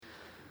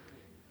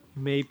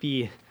May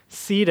be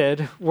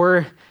seated.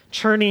 We're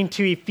turning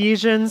to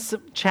Ephesians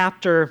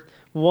chapter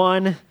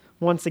 1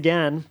 once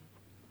again.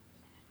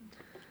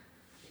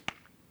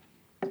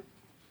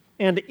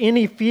 And in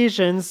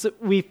Ephesians,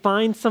 we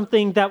find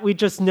something that we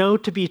just know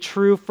to be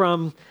true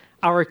from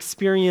our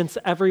experience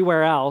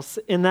everywhere else,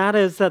 and that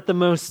is that the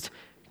most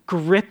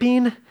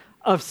gripping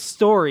of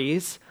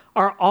stories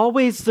are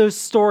always those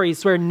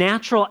stories where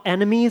natural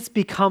enemies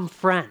become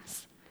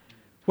friends.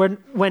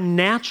 When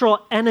natural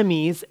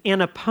enemies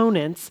and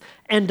opponents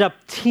end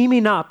up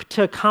teaming up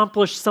to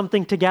accomplish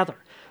something together.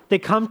 They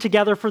come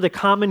together for the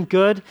common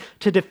good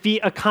to defeat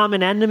a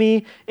common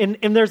enemy, and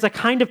there's a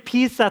kind of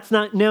peace that's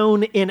not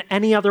known in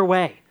any other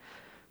way.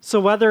 So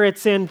whether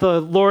it's in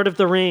the Lord of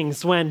the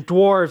Rings, when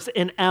dwarves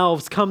and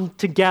elves come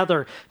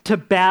together to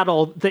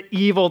battle the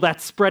evil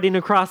that's spreading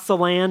across the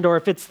land, or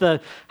if it's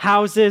the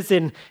houses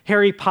in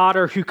Harry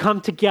Potter who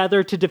come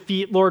together to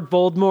defeat Lord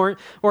Voldemort,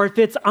 or if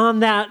it's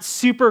on that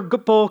Super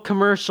Bowl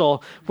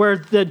commercial where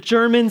the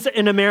Germans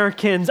and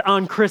Americans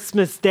on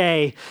Christmas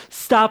Day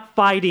stop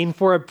fighting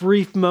for a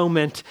brief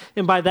moment,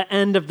 and by the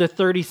end of the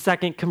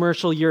 30-second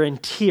commercial, you're in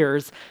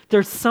tears.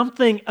 There's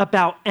something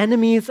about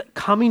enemies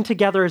coming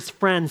together as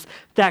friends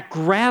that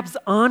grabs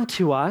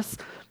onto us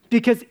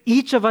because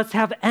each of us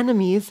have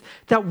enemies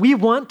that we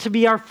want to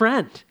be our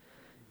friend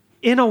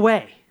in a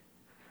way.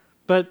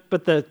 But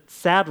the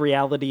sad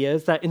reality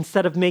is that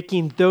instead of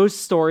making those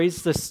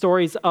stories the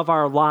stories of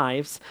our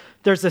lives,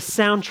 there's a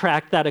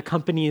soundtrack that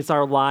accompanies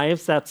our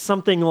lives that's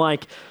something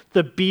like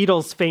the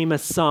Beatles'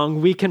 famous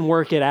song, "We Can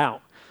Work It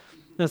Out."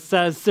 That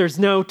says, "There's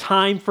no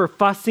time for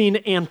fussing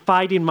and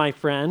fighting, my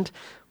friend.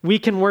 We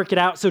can work it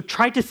out, so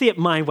try to see it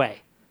my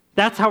way.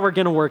 That's how we're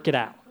going to work it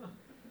out."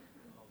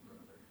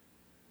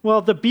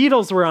 Well, the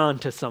Beatles were on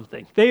to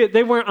something.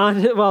 They weren't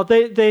on, well,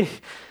 they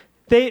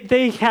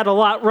had a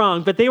lot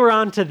wrong, but they were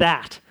on to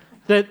that.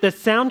 The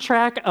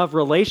soundtrack of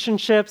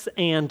relationships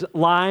and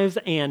lives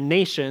and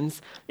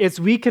nations is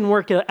we can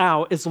work it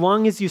out as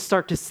long as you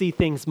start to see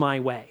things my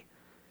way.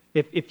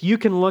 If you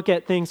can look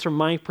at things from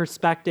my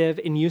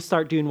perspective and you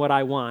start doing what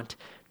I want,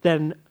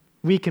 then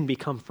we can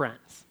become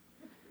friends.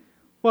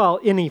 Well,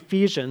 in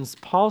Ephesians,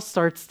 Paul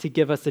starts to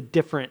give us a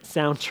different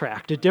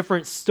soundtrack, a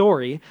different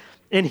story,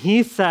 and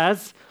he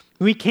says,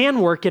 we can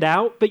work it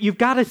out, but you've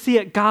got to see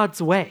it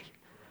God's way.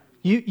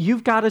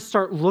 You've got to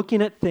start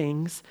looking at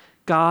things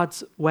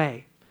God's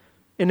way.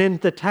 And in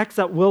the text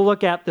that we'll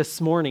look at this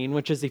morning,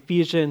 which is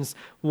Ephesians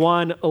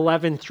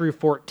 1:11 through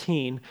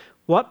 14,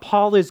 what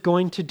Paul is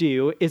going to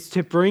do is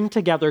to bring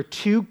together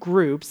two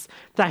groups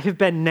that have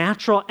been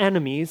natural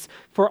enemies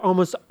for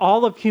almost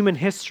all of human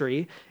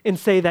history and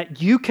say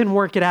that you can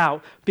work it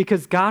out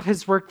because God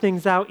has worked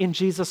things out in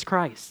Jesus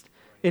Christ,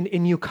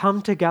 and you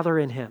come together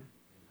in him.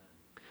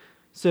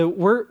 So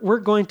we're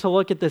going to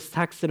look at this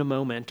text in a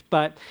moment,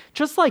 but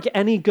just like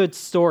any good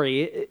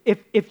story,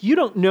 if you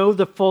don't know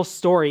the full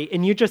story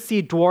and you just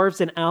see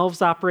dwarves and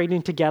elves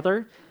operating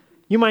together,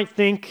 you might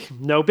think,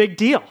 no big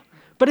deal.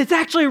 But it's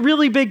actually a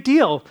really big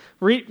deal.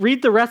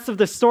 Read the rest of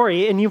the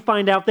story and you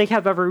find out they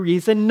have every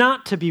reason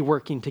not to be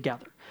working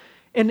together.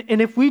 And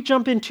if we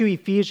jump into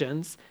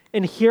Ephesians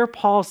and hear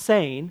Paul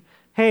saying,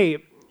 hey,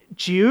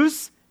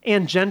 Jews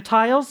and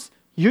Gentiles,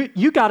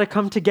 you got to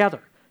come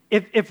together.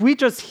 If we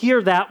just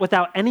hear that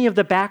without any of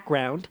the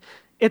background,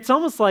 it's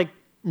almost like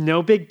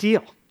no big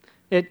deal.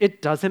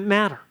 It doesn't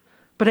matter.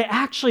 But it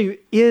actually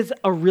is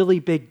a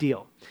really big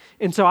deal.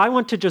 And so I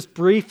want to just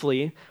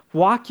briefly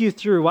walk you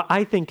through what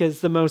I think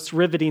is the most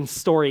riveting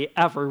story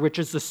ever, which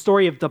is the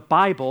story of the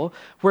Bible,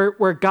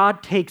 where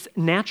God takes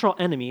natural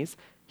enemies,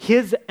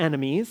 his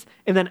enemies,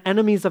 and then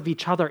enemies of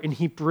each other, and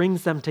he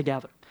brings them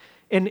together.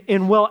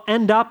 And we'll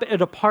end up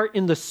at a part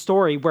in the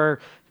story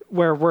where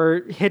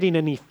we're hitting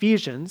in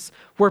Ephesians,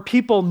 where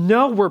people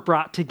know we're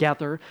brought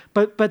together,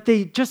 but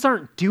they just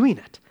aren't doing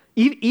it.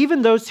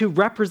 Even those who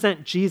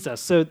represent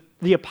Jesus, so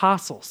the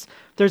apostles,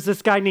 there's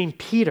this guy named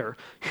Peter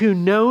who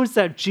knows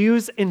that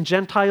Jews and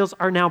Gentiles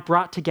are now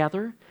brought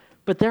together,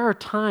 but there are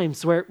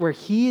times where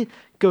he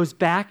goes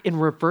back and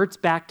reverts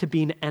back to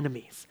being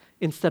enemies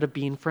instead of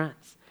being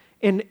friends.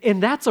 And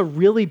that's a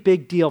really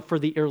big deal for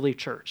the early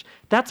church.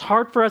 That's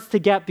hard for us to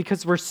get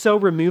because we're so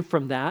removed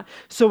from that.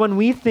 So when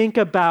we think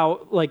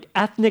about like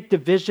ethnic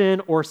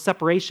division or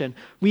separation,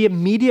 we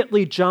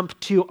immediately jump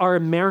to our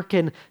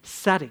American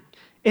setting.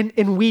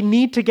 And we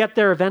need to get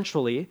there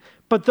eventually.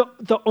 But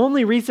the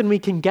only reason we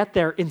can get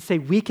there and say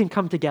we can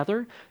come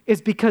together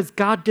is because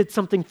God did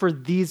something for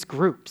these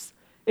groups.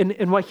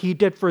 And what he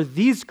did for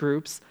these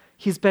groups,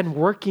 he's been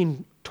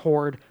working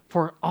toward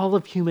for all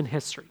of human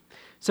history.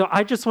 So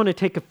I just want to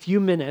take a few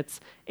minutes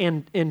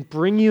and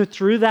bring you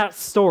through that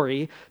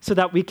story so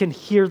that we can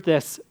hear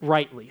this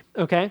rightly,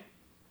 okay?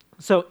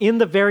 So in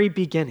the very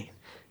beginning,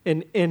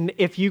 and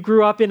if you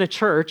grew up in a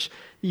church,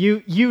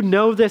 you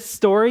know this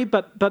story,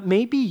 but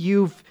maybe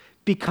you've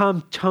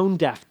become tone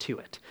deaf to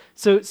it.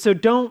 So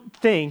don't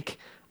think,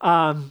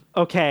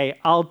 okay,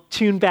 I'll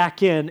tune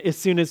back in as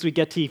soon as we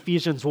get to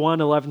Ephesians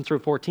 1:11 through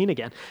 14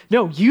 again.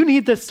 No, you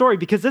need this story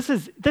because this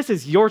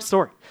is your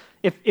story.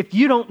 If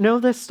you don't know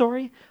this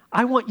story,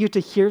 I want you to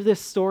hear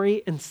this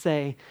story and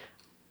say,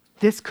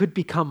 this could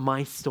become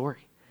my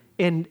story.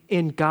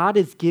 And God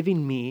is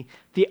giving me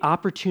the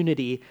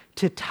opportunity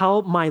to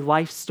tell my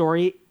life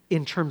story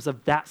in terms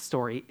of that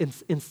story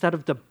instead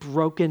of the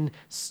broken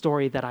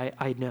story that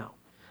I know.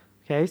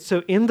 Okay,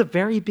 so in the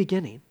very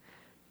beginning,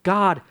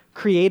 God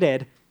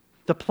created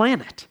the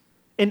planet.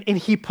 And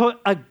he put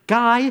a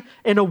guy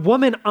and a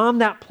woman on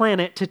that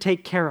planet to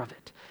take care of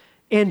it.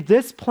 And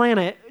this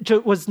planet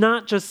was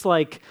not just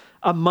like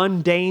a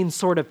mundane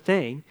sort of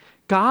thing.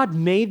 God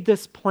made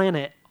this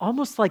planet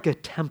almost like a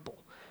temple.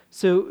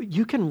 So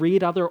you can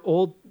read other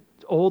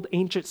old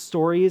ancient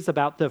stories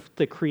about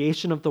the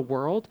creation of the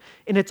world,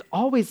 and it's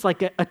always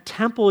like a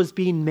temple is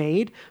being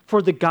made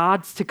for the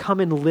gods to come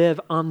and live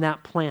on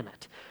that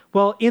planet.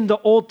 Well, in the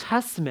Old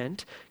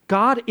Testament,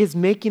 God is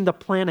making the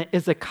planet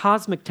as a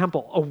cosmic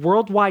temple, a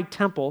worldwide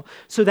temple,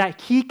 so that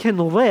he can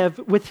live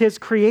with his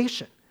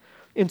creation.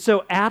 And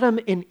so Adam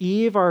and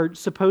Eve are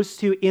supposed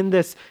to, in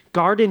this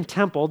garden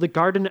temple, the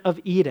Garden of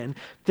Eden,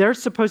 they're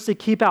supposed to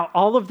keep out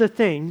all of the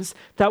things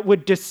that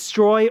would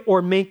destroy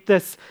or make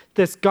this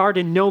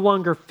garden no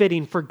longer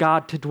fitting for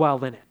God to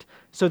dwell in it.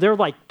 So they're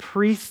like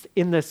priests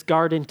in this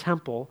garden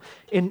temple,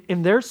 and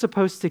they're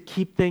supposed to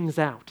keep things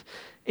out.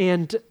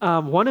 And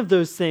one of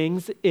those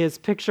things is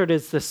pictured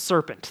as the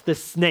serpent, the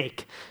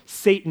snake,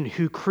 Satan,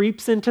 who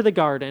creeps into the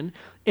garden,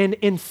 and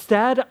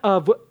instead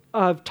of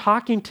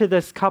talking to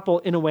this couple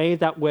in a way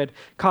that would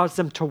cause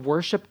them to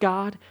worship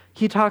God,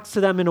 he talks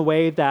to them in a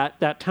way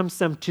that tempts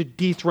them to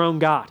dethrone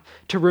God,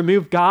 to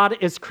remove God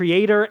as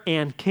creator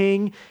and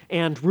king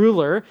and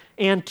ruler,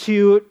 and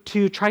to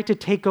try to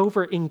take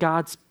over in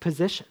God's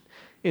position.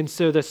 And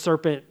so the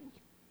serpent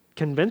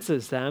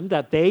convinces them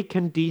that they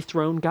can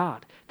dethrone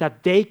God,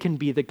 that they can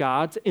be the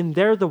gods, and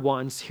they're the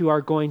ones who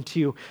are going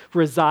to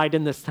reside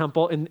in this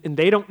temple, and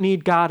they don't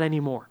need God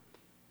anymore.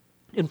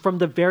 And from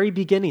the very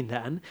beginning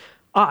then,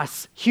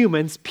 us,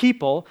 humans,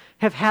 people,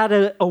 have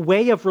had a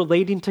way of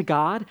relating to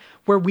God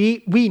where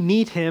we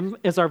need him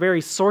as our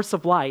very source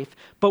of life,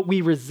 but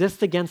we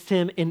resist against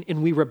him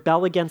and we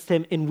rebel against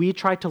him, and we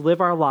try to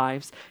live our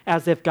lives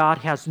as if God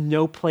has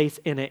no place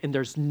in it and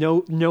there's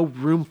no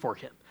room for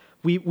him.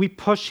 We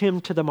push him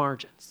to the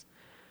margins.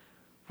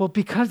 Well,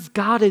 because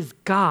God is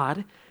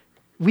God,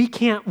 we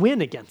can't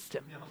win against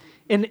him.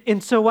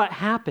 And so what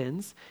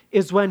happens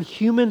is when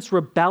humans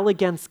rebel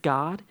against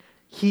God,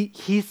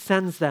 he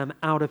sends them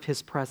out of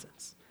his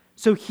presence.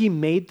 So he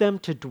made them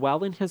to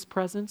dwell in his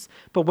presence,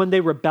 but when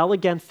they rebel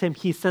against him,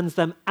 he sends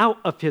them out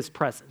of his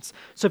presence.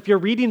 So if you're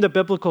reading the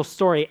biblical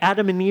story,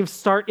 Adam and Eve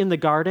start in the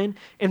garden,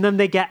 and then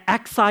they get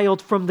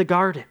exiled from the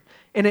garden.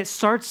 And it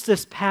starts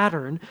this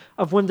pattern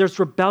of when there's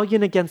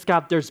rebellion against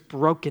God, there's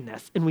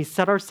brokenness, and we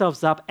set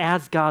ourselves up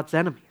as God's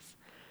enemies.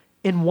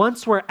 And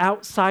once we're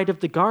outside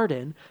of the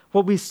garden,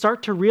 what we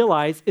start to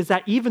realize is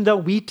that even though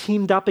we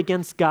teamed up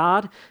against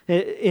God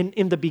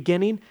in the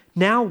beginning,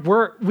 now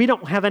we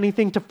don't have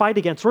anything to fight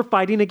against. We're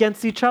fighting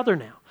against each other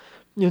now.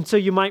 And so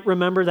you might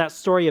remember that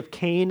story of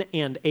Cain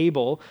and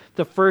Abel,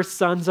 the first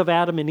sons of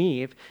Adam and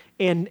Eve.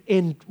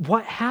 And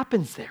what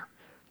happens there?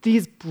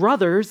 These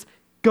brothers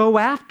go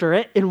after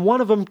it, and one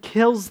of them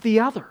kills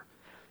the other.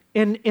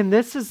 And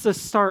this is the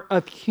start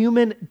of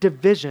human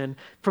division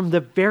from the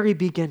very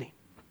beginning.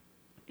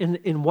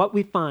 And what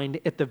we find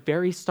at the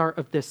very start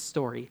of this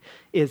story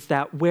is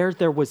that where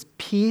there was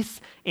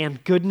peace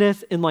and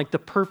goodness in like the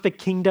perfect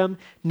kingdom,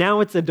 now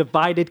it's a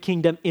divided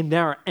kingdom, and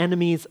there are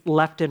enemies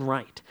left and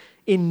right.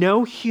 And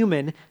no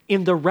human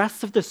in the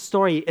rest of the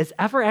story is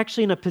ever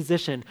actually in a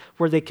position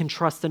where they can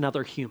trust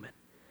another human.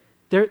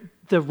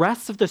 The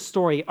rest of the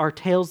story are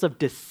tales of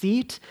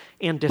deceit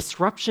and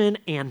disruption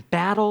and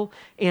battle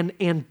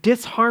and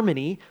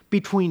disharmony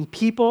between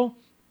people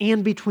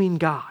and between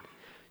God.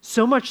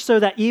 So much so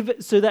that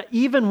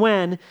even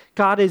when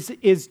God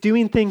is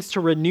doing things to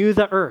renew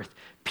the earth,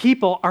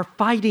 people are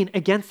fighting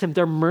against him.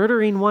 They're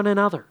murdering one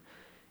another.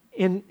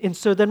 And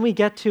so then we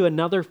get to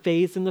another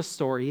phase in the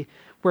story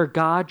where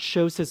God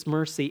shows his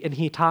mercy, and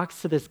he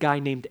talks to this guy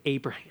named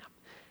Abraham.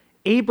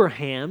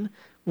 Abraham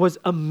was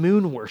a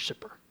moon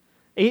worshiper.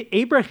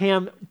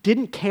 Abraham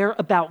didn't care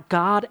about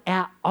God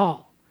at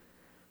all.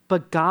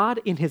 But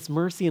God, in his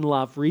mercy and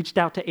love, reached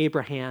out to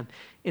Abraham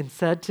and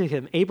said to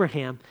him,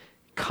 Abraham,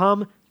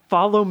 come,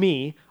 follow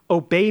me,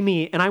 obey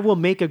me, and I will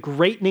make a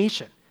great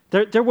nation.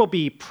 There will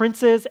be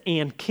princes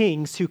and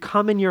kings who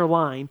come in your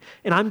line,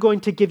 and I'm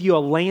going to give you a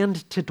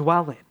land to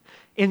dwell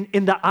in.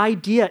 And the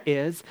idea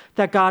is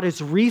that God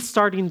is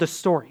restarting the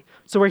story.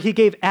 So where he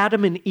gave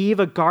Adam and Eve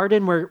a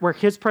garden where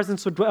his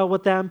presence would dwell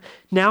with them,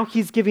 now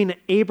he's giving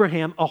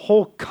Abraham a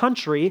whole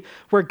country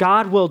where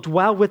God will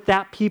dwell with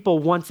that people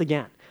once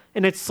again.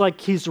 And it's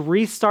like he's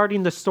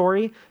restarting the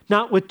story,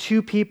 not with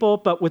two people,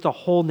 but with a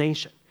whole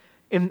nation.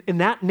 And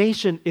that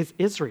nation is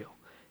Israel.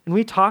 And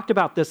we talked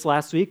about this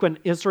last week when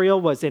Israel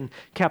was in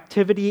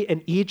captivity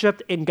in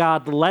Egypt and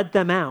God led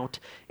them out.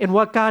 And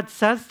what God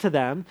says to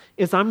them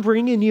is, I'm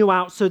bringing you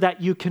out so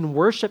that you can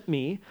worship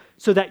me,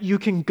 so that you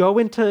can go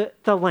into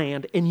the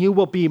land and you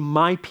will be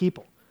my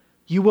people.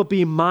 You will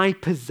be my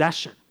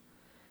possession.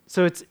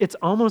 So it's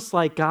almost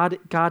like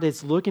God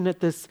is looking at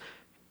this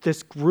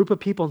group of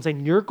people and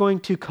saying, you're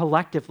going to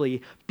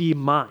collectively be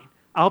mine.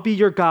 I'll be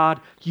your God.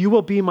 You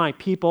will be my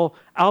people.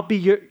 I'll be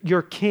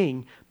your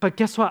king. But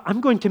guess what? I'm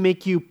going to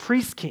make you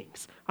priest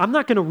kings. I'm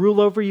not going to rule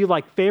over you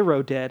like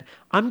Pharaoh did.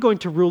 I'm going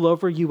to rule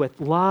over you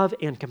with love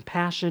and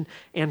compassion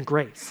and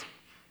grace.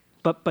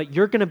 But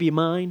you're going to be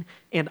mine,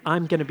 and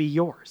I'm going to be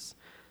yours.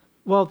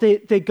 Well,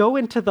 they go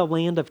into the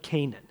land of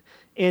Canaan.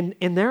 And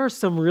there are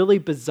some really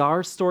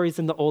bizarre stories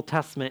in the Old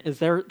Testament as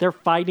they're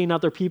fighting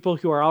other people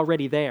who are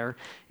already there.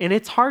 And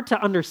it's hard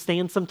to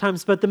understand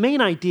sometimes, but the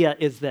main idea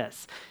is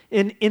this.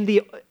 In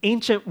the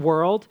ancient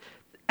world,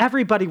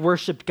 everybody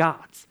worshiped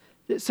gods.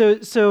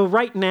 So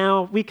right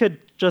now, we could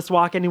just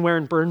walk anywhere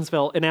in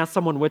Burnsville and ask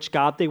someone which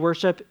god they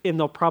worship, and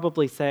they'll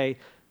probably say,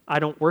 I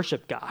don't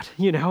worship God.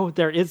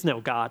 There is no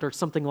God or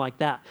something like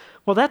that.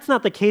 Well, that's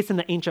not the case in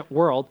the ancient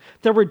world.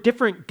 There were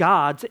different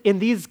gods,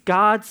 and these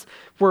gods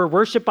were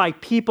worshiped by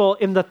people,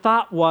 and the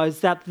thought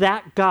was that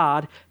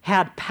God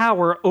had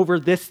power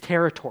over this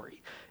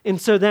territory. And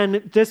so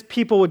then this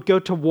people would go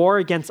to war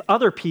against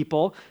other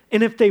people,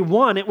 and if they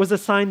won, it was a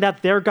sign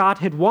that their God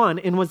had won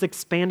and was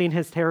expanding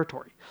his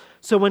territory.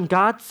 So when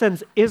God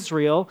sends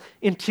Israel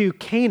into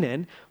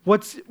Canaan,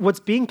 what's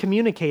being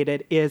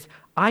communicated is,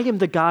 I am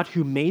the God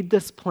who made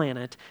this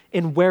planet,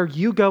 and where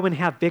you go and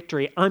have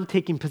victory, I'm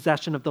taking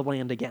possession of the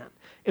land again.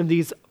 And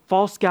these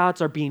false gods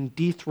are being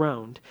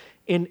dethroned.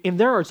 And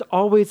there is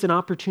always an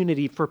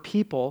opportunity for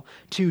people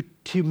to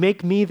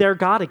make me their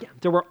God again.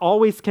 There were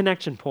always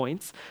connection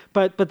points,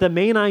 but the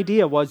main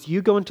idea was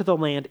you go into the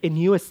land and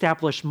you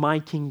establish my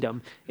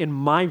kingdom and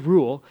my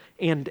rule,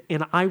 and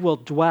I will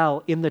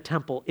dwell in the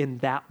temple in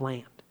that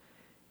land.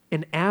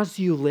 And as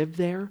you live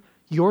there,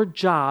 your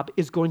job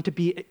is going to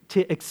be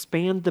to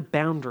expand the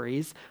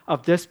boundaries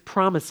of this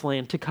promised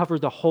land to cover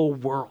the whole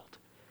world.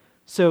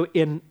 So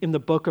in the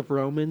book of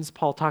Romans,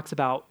 Paul talks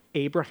about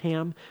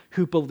Abraham,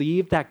 who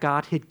believed that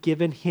God had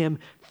given him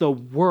the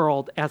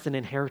world as an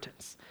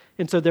inheritance.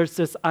 And so there's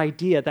this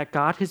idea that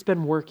God has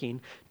been working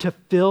to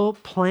fill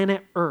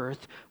planet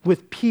Earth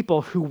with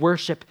people who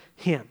worship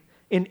him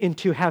and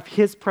to have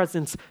his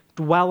presence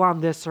dwell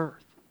on this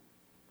earth.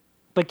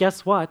 But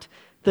guess what?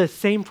 The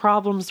same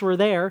problems were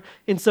there,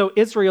 and so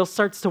Israel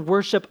starts to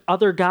worship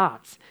other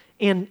gods,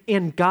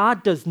 and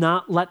God does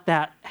not let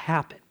that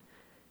happen.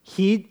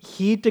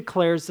 He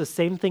declares the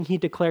same thing he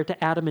declared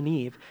to Adam and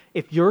Eve.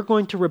 If you're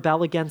going to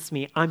rebel against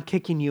me, I'm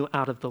kicking you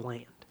out of the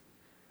land.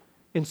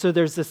 And so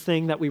there's this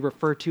thing that we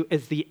refer to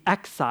as the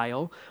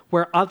exile,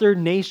 where other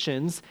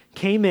nations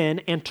came in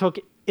and took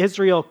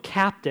Israel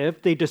captive.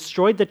 They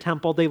destroyed the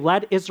temple. They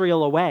led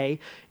Israel away,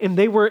 and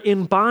they were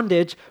in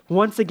bondage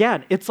once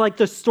again. It's like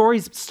the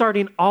story's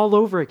starting all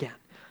over again.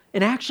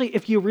 And actually,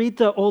 if you read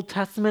the Old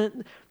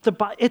Testament,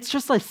 it's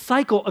just a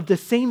cycle of the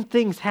same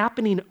things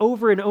happening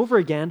over and over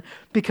again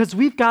because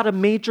we've got a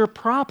major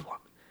problem.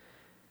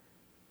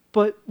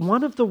 But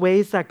one of the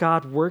ways that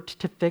God worked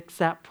to fix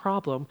that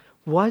problem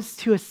was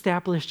to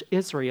establish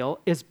Israel,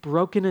 as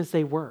broken as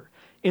they were.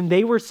 And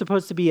they were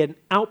supposed to be an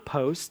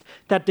outpost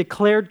that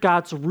declared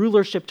God's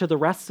rulership to the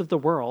rest of the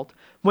world.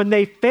 When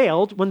they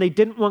failed, when they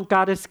didn't want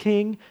God as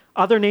king,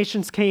 other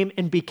nations came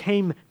and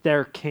became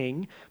their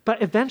king.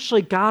 But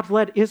eventually God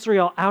led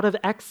Israel out of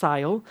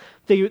exile.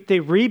 They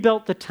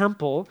rebuilt the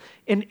temple,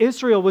 and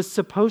Israel was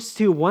supposed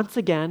to once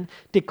again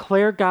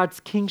declare God's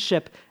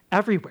kingship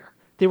everywhere.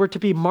 They were to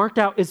be marked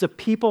out as a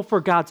people for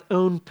God's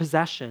own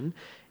possession.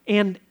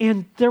 And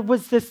there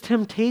was this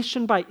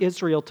temptation by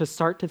Israel to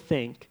start to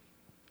think,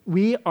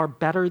 we are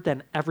better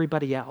than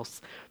everybody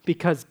else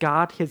because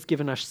God has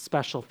given us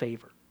special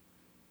favor.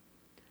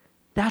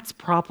 That's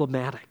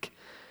problematic.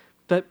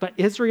 But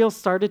Israel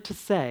started to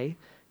say,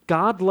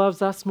 God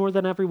loves us more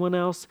than everyone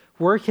else.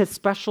 We're his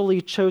specially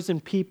chosen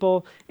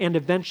people, and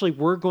eventually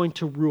we're going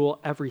to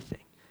rule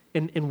everything.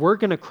 And we're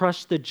going to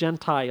crush the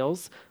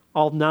Gentiles,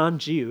 all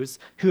non-Jews,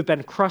 who have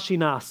been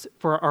crushing us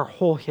for our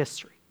whole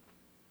history.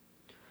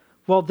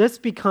 Well, this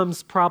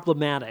becomes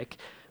problematic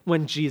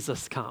when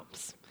Jesus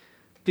comes,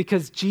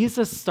 because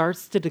Jesus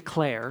starts to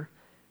declare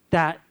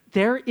that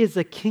there is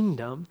a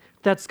kingdom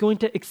that's going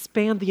to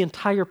expand the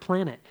entire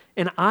planet,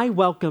 and I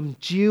welcome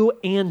Jew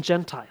and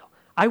Gentile.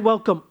 I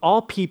welcome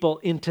all people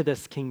into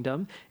this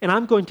kingdom, and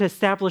I'm going to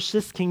establish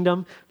this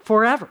kingdom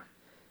forever.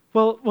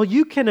 Well,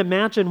 you can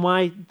imagine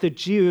why the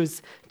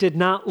Jews did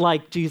not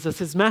like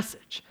Jesus'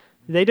 message.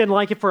 They didn't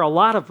like it for a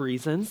lot of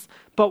reasons,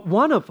 but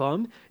one of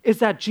them is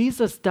that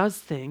Jesus does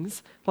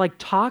things like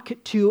talk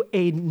to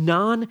a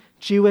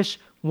non-Jewish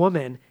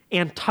woman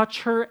and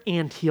touch her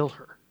and heal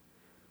her.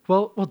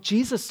 Well,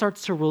 Jesus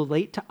starts to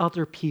relate to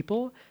other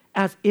people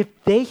as if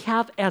they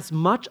have as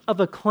much of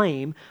a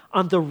claim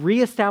on the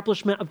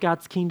reestablishment of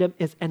God's kingdom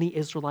as any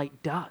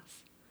Israelite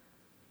does.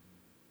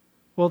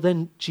 Well,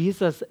 then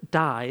Jesus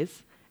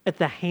dies at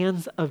the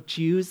hands of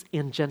Jews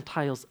and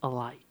Gentiles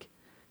alike.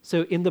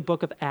 So in the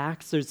book of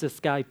Acts, there's this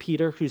guy,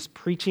 Peter, who's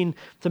preaching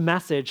the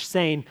message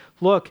saying,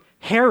 look,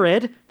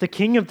 Herod, the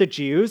king of the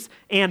Jews,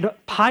 and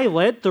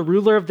Pilate, the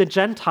ruler of the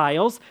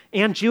Gentiles,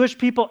 and Jewish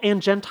people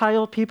and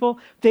Gentile people,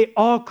 they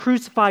all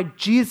crucified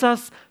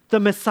Jesus, the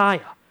Messiah,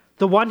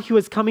 the one who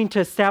is coming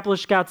to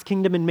establish God's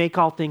kingdom and make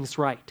all things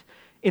right.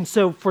 And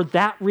so for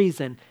that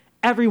reason,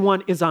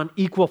 everyone is on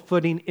equal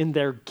footing in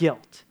their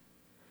guilt.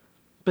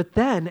 But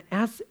then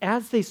as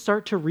they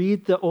start to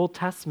read the Old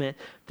Testament,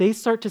 they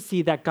start to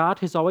see that God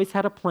has always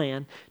had a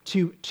plan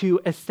to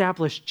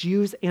establish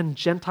Jews and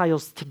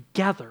Gentiles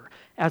together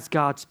as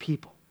God's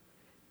people.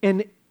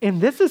 And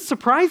this is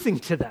surprising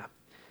to them.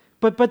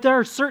 But there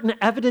are certain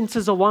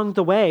evidences along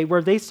the way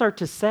where they start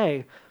to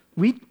say,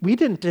 we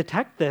didn't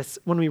detect this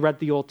when we read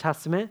the Old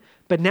Testament,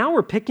 but now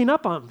we're picking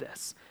up on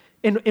this.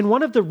 And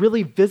one of the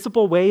really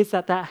visible ways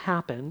that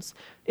happens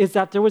is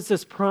that there was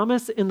this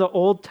promise in the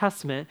Old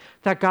Testament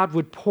that God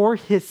would pour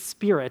his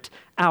Spirit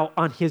out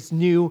on his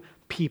new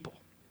people.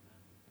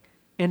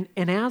 And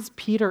as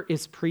Peter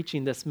is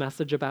preaching this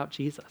message about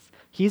Jesus,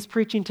 he's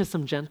preaching to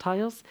some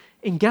Gentiles,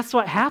 and guess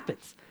what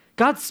happens?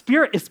 God's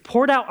Spirit is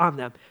poured out on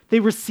them. They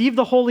receive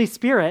the Holy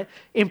Spirit,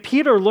 and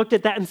Peter looked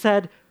at that and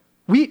said,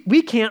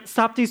 we can't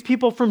stop these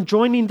people from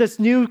joining this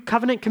new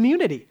covenant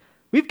community.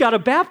 We've got to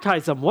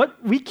baptize them.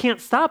 We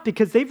can't stop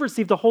because they've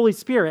received the Holy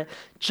Spirit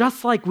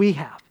just like we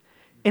have.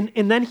 And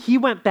then he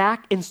went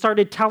back and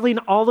started telling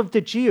all of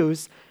the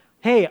Jews,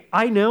 hey,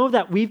 I know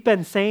that we've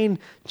been saying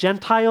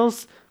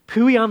Gentiles,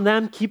 pooey on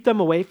them, keep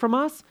them away from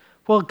us.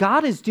 Well,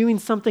 God is doing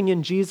something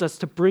in Jesus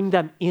to bring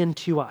them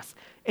into us.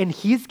 And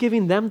he's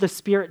giving them the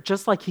Spirit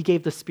just like he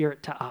gave the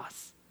Spirit to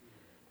us.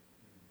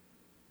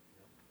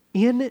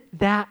 In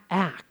that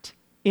act,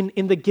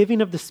 in the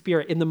giving of the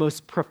Spirit in the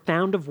most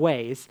profound of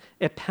ways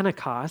at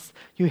Pentecost,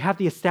 you have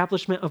the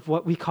establishment of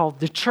what we call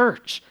the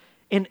church.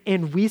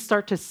 And we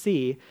start to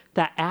see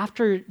that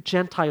after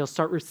Gentiles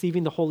start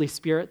receiving the Holy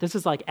Spirit, this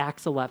is like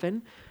Acts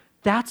 11,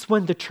 that's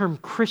when the term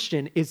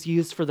Christian is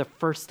used for the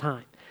first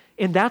time.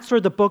 And that's where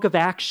the book of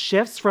Acts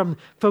shifts from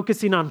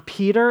focusing on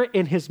Peter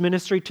in his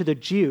ministry to the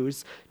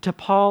Jews to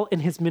Paul in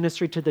his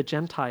ministry to the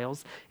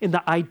Gentiles. And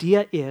the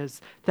idea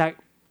is that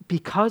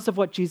because of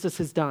what Jesus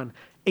has done,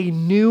 a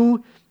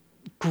new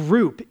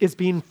group is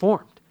being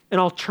formed, an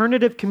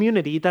alternative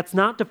community that's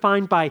not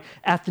defined by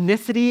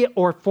ethnicity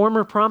or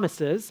former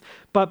promises,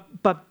 but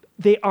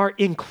they are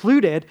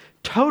included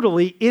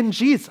totally in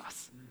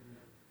Jesus.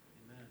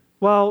 Amen.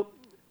 Well,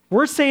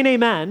 we're saying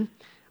amen.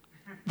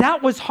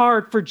 That was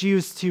hard for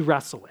Jews to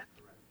wrestle with.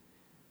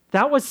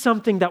 That was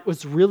something that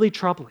was really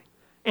troubling.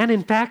 And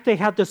in fact, they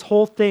had this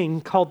whole thing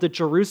called the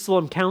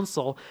Jerusalem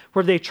Council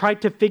where they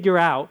tried to figure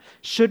out,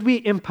 should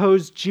we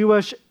impose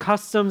Jewish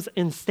customs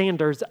and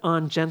standards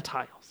on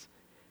Gentiles?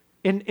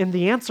 And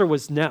the answer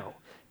was no.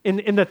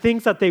 And the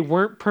things that they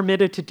weren't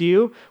permitted to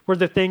do were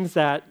the things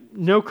that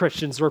no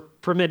Christians were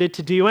permitted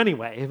to do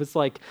anyway. It was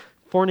like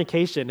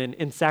fornication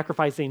and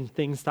sacrificing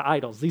things to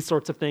idols, these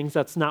sorts of things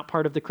that's not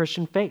part of the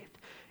Christian faith.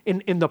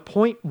 And the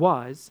point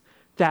was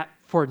that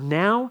for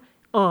now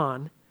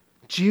on,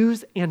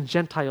 Jews and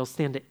Gentiles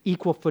stand at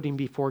equal footing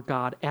before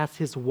God as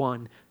his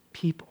one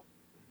people.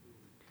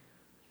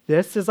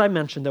 This, as I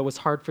mentioned, though, was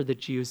hard for the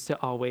Jews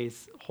to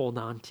always hold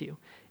on to.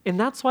 And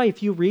that's why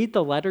if you read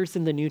the letters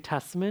in the New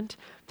Testament,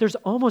 there's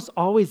almost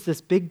always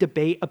this big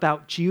debate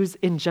about Jews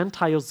and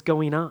Gentiles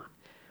going on.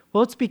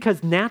 Well, it's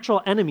because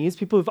natural enemies,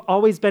 people who've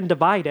always been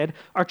divided,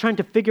 are trying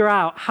to figure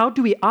out how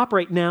do we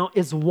operate now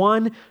as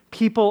one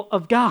people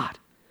of God?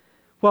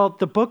 Well,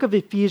 the book of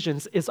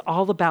Ephesians is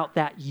all about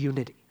that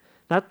unity.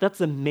 That's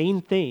the main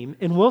theme,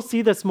 and we'll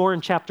see this more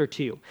in chapter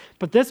 2.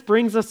 But this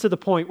brings us to the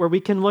point where we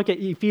can look at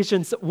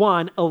Ephesians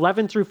 1,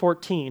 11 through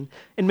 14,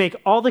 and make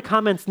all the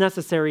comments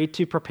necessary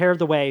to prepare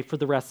the way for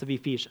the rest of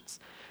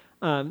Ephesians.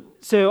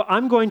 So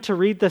I'm going to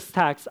read this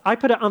text. I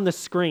put it on the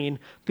screen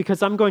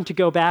because I'm going to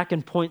go back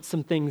and point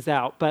some things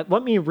out. But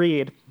let me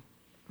read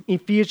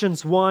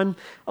Ephesians 1,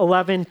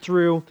 11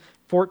 through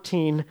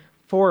 14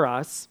 for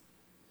us.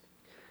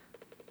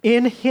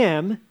 In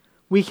him,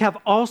 we have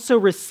also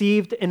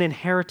received an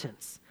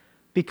inheritance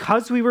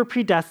because we were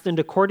predestined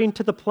according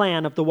to the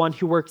plan of the one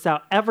who works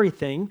out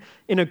everything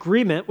in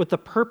agreement with the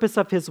purpose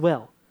of his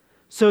will,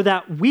 so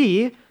that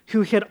we,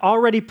 who had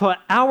already put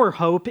our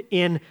hope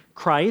in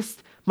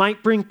Christ,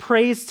 might bring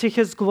praise to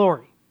his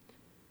glory.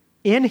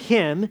 In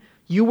him,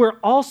 you were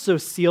also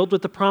sealed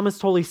with the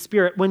promised Holy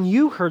Spirit when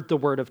you heard the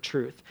word of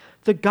truth,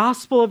 the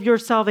gospel of your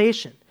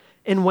salvation,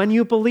 and when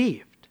you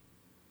believed.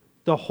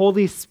 The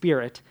Holy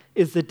Spirit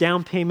is the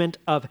down payment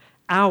of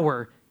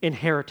our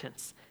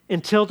inheritance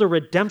until the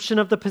redemption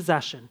of the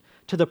possession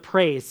to the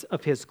praise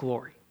of his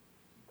glory.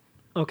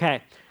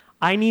 Okay,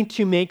 I need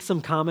to make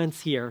some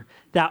comments here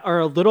that are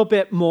a little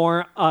bit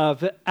more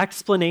of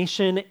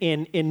explanation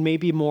and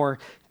maybe more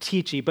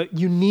teachy, but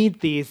you need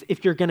these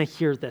if you're going to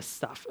hear this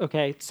stuff,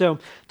 okay? So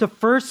the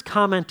first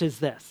comment is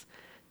this.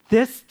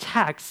 This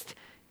text,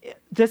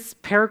 this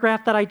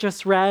paragraph that I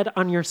just read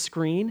on your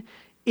screen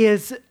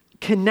is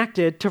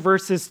connected to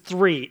verses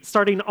 3,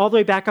 starting all the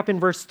way back up in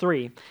verse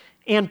 3.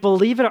 And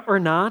believe it or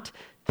not,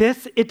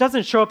 it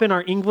doesn't show up in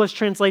our English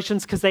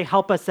translations because they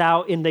help us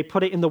out and they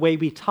put it in the way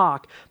we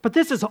talk, but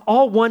this is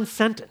all one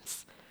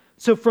sentence.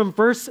 So from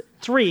verse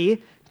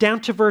 3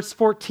 down to verse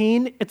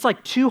 14, it's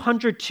like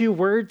 202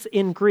 words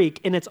in Greek,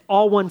 and it's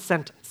all one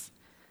sentence.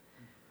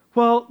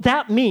 Well,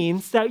 that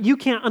means that you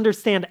can't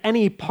understand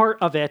any part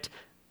of it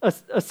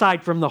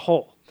aside from the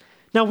whole.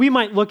 Now, we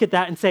might look at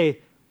that and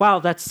say, wow,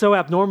 that's so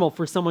abnormal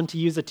for someone to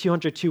use a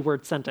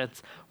 202-word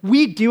sentence.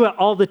 We do it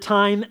all the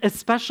time,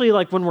 especially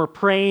like when we're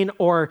praying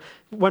or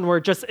when we're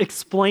just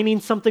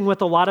explaining something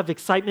with a lot of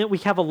excitement. We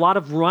have a lot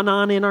of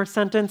run-on in our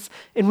sentence,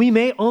 and we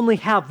may only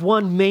have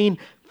one main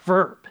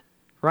verb,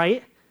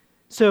 right?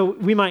 So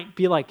we might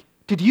be like,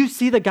 did you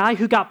see the guy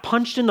who got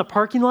punched in the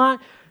parking lot?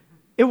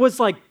 It was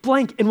like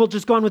blank, and we'll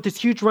just go on with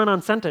this huge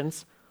run-on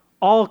sentence,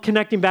 all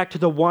connecting back to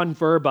the one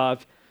verb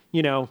of,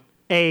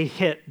 A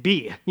hit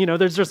B.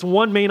 There's just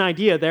one main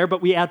idea there,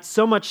 but we add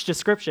so much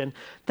description.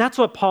 That's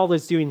what Paul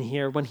is doing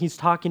here when he's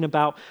talking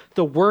about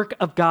the work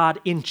of God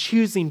in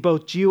choosing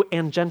both Jew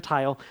and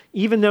Gentile,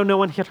 even though no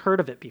one had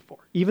heard of it before,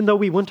 even though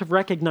we wouldn't have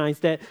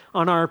recognized it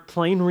on our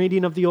plain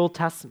reading of the Old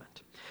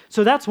Testament.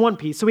 So that's one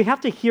piece. So we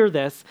have to hear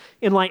this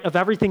in light of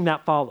everything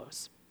that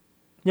follows.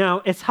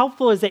 Now, as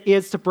helpful as it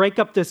is to break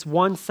up this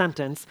one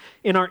sentence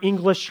in our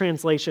English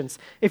translations,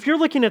 if you're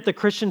looking at the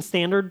Christian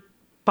Standard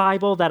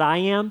Bible that I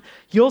am,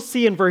 you'll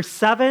see in verse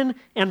 7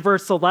 and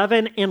verse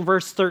 11 and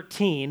verse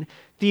 13,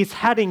 these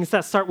headings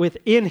that start with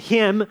in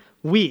him,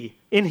 we,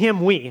 and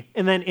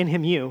then in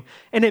him, you.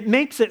 And it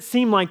makes it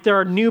seem like there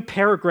are new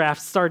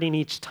paragraphs starting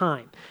each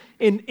time.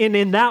 And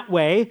in that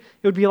way,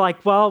 it would be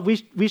like, well,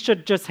 we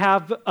should just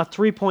have a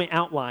 3-point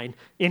outline.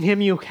 In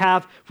him, you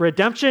have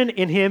redemption.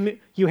 In him,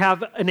 you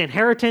have an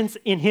inheritance.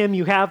 In him,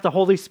 you have the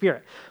Holy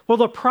Spirit. Well,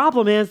 the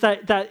problem is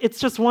that it's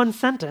just one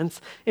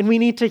sentence, and we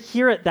need to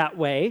hear it that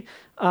way.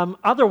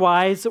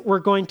 Otherwise, we're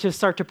going to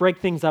start to break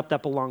things up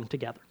that belong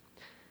together.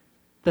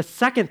 The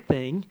second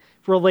thing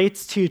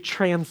relates to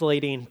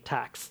translating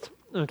text,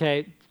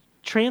 okay?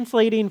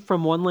 Translating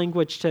from one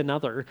language to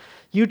another,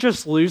 you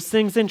just lose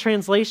things in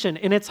translation,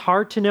 and it's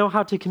hard to know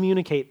how to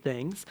communicate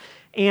things.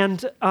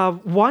 And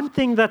one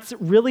thing that's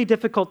really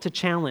difficult to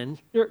challenging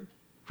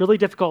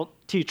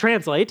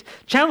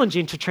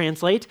to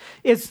translate,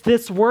 is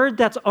this word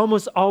that's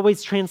almost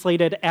always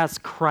translated as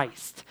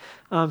Christ.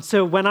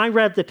 So when I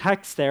read the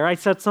text there, I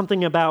said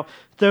something about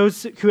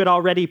those who had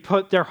already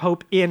put their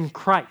hope in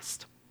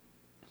Christ.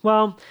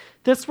 Well,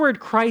 this word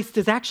Christ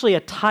is actually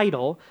a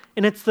title,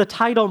 and it's the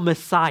title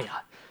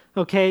Messiah.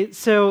 Okay,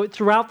 so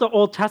throughout the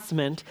Old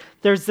Testament,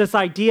 there's this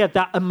idea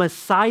that a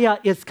Messiah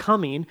is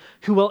coming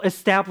who will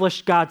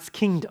establish God's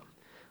kingdom.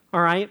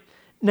 All right?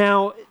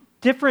 Now,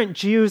 different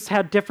Jews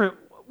had different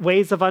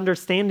ways of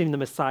understanding the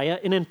Messiah,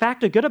 and in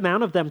fact, a good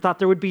amount of them thought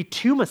there would be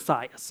two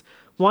Messiahs,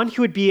 one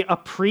who would be a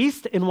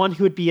priest and one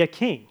who would be a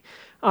king.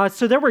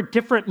 So there were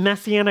different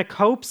messianic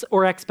hopes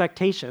or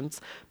expectations,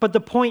 but the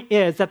point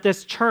is that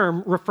this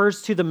term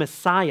refers to the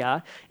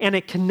Messiah, and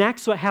it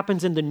connects what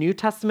happens in the New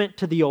Testament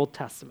to the Old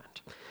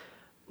Testament.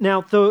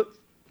 Now,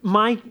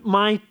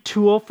 my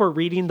tool for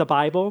reading the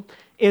Bible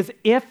is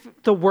if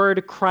the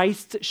word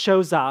Christ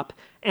shows up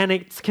and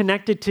it's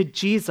connected to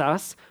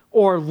Jesus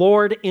or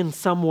Lord in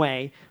some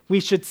way,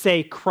 we should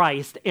say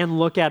Christ and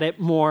look at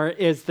it more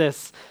as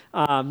this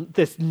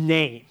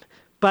name.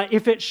 But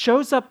if it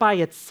shows up by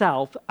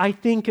itself, I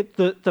think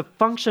the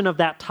function of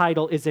that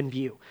title is in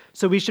view.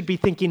 So we should be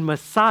thinking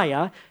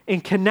Messiah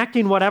and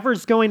connecting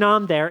whatever's going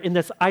on there in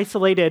this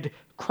isolated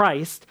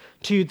Christ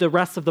to the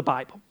rest of the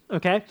Bible,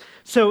 okay?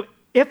 So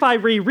if I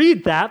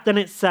reread that, then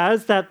it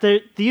says that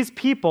these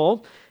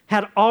people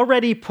had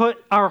already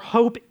put our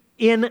hope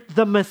in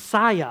the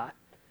Messiah,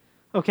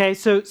 okay?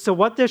 So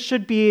what this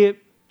should be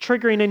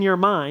triggering in your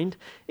mind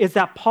is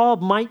that Paul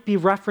might be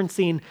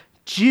referencing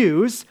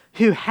Jews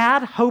who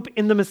had hope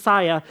in the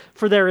Messiah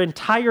for their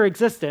entire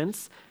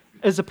existence,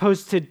 as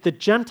opposed to the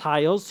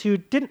Gentiles who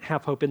didn't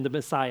have hope in the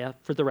Messiah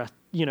for the rest,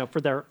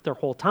 for their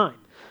whole time,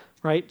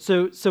 right?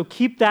 So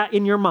keep that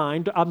in your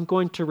mind. I'm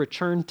going to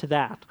return to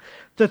that.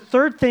 The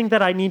third thing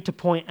that I need to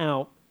point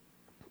out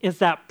is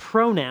that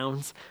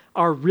pronouns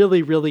are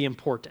really, really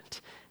important.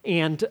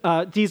 And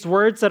these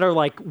words that are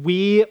like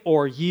we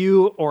or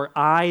you or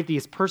I,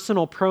 these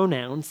personal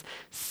pronouns,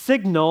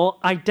 signal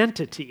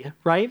identity,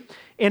 right?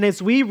 And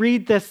as we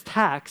read this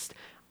text,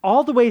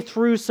 all the way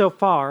through so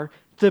far,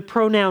 the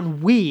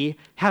pronoun we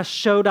has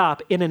showed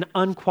up in an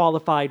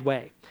unqualified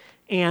way.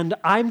 And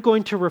I'm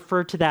going to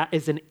refer to that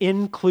as an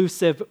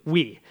inclusive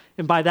we.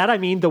 And by that I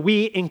mean the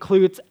we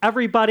includes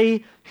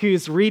everybody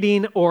who's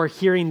reading or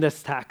hearing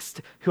this text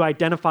who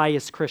identify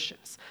as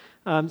Christians.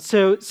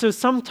 So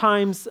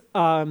sometimes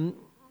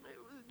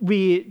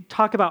we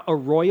talk about a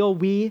royal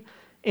we,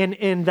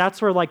 and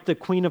that's where like the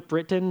Queen of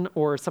Britain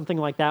or something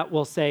like that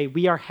will say,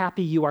 we are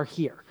happy you are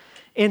here.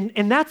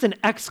 And that's an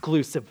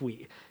exclusive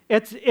we.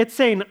 It's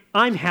saying,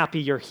 I'm happy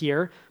you're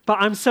here, but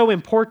I'm so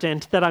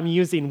important that I'm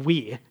using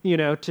we,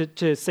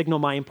 to signal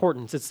my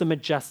importance. It's the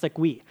majestic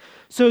we.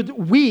 So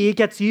we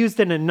gets used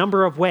in a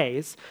number of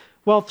ways.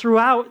 Well,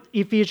 throughout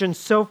Ephesians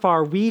so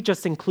far, we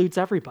just includes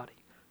everybody.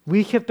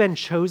 We have been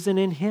chosen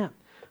in him.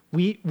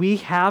 We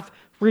have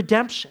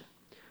redemption.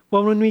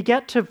 Well, when we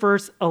get to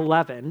verse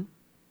 11,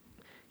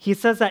 he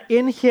says that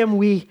in him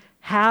we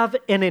have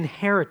an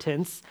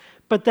inheritance,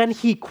 but then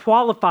he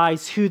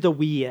qualifies who the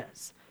we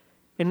is.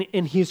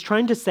 And he's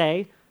trying to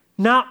say,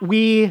 not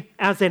we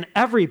as in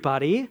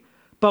everybody,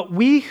 but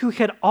we who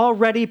had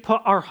already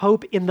put our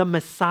hope in the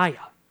Messiah.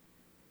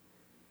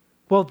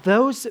 Well,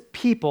 those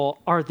people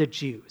are the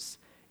Jews.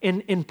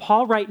 And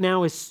Paul right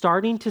now is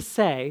starting to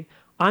say,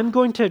 I'm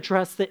going to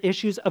address the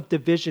issues of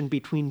division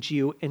between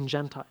Jew and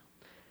Gentile.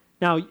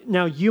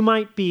 Now you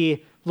might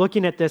be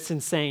looking at this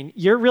and saying,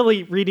 you're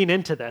really reading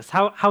into this.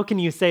 How can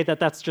you say that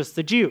that's just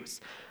the Jews?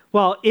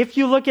 Well, if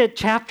you look at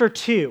chapter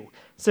 2,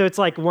 so it's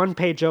like one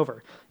page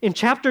over. In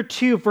chapter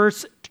 2,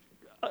 verse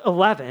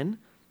 11,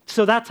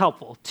 so that's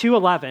helpful,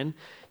 2:11,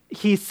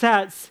 he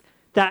says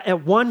that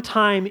at one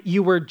time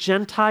you were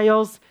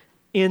Gentiles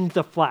in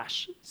the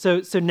flesh.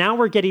 So now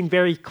we're getting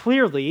very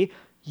clearly,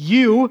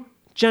 you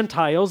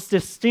Gentiles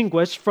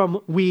distinguished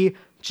from we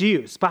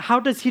Jews. But how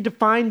does he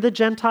define the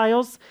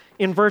Gentiles?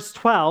 In verse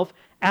 12,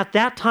 at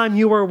that time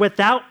you were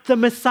without the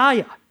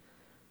Messiah,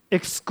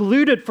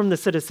 excluded from the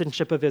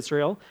citizenship of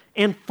Israel,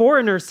 and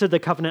foreigners to the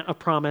covenant of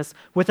promise,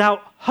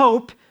 without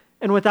hope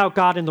and without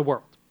God in the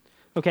world.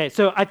 Okay,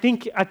 so I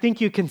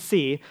think you can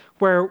see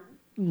where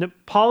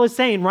Paul is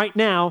saying right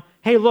now,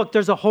 hey, look,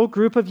 there's a whole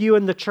group of you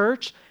in the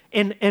church,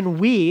 and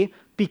we,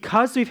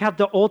 because we've had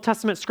the Old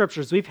Testament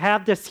scriptures, we've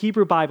had this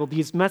Hebrew Bible,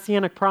 these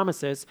messianic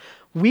promises,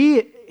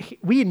 we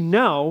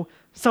know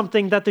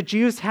something that the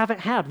Jews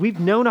haven't had. We've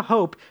known a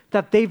hope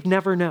that they've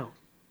never known.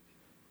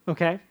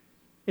 Okay?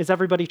 Is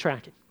everybody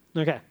tracking?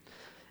 Okay.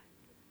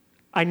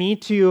 I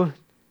need to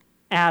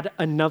add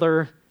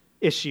another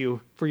issue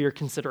for your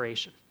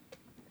consideration.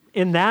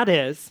 And that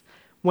is,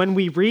 when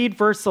we read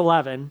verse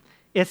 11,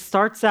 it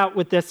starts out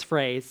with this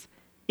phrase,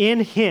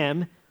 in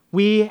him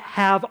we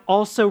have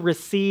also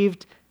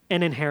received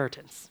an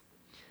inheritance.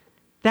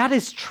 That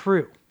is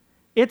true.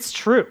 It's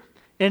true.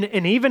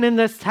 And even in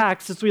this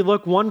text, as we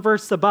look one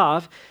verse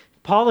above,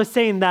 Paul is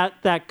saying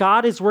that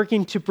God is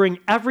working to bring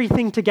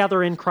everything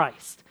together in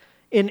Christ.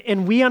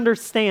 And we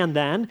understand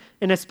then,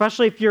 and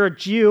especially if you're a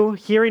Jew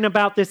hearing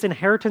about this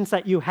inheritance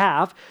that you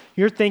have,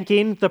 you're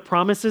thinking the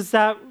promises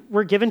that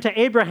were given to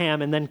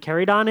Abraham and then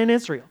carried on in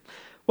Israel.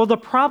 Well, the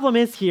problem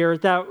is here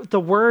that the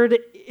word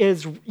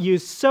is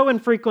used so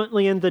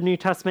infrequently in the New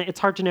Testament, it's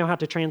hard to know how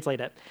to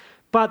translate it.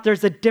 But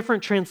there's a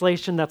different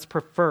translation that's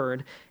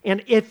preferred.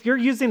 And if you're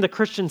using the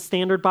Christian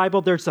Standard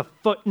Bible, there's a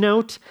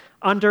footnote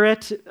under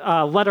it,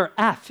 letter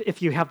F,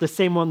 if you have the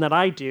same one that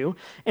I do.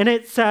 And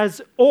it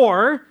says,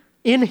 or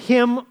in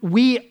him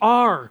we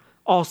are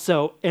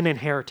also an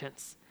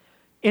inheritance.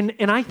 And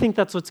I think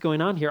that's what's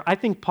going on here. I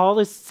think Paul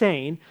is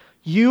saying,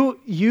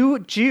 you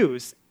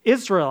Jews,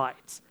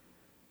 Israelites,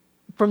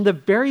 from the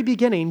very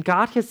beginning,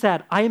 God has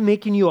said, I am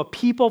making you a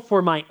people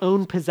for my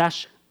own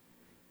possession.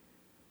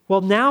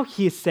 Well, now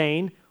he's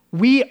saying,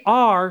 we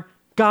are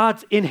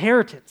God's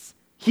inheritance.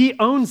 He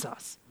owns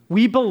us.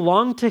 We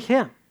belong to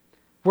him.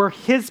 We're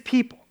his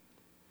people.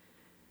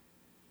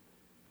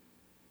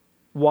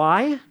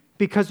 Why?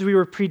 Because we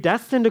were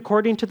predestined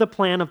according to the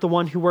plan of the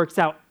one who works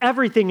out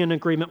everything in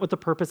agreement with the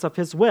purpose of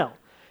his will.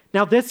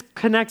 Now, this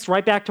connects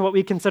right back to what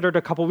we considered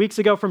a couple weeks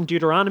ago from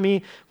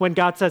Deuteronomy, when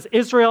God says,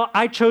 Israel,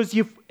 I chose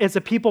you as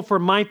a people for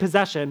my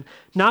possession,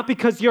 not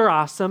because you're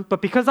awesome,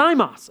 but because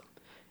I'm awesome.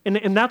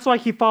 And that's why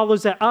he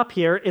follows it up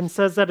here and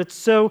says that it's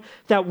so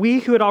that we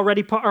who had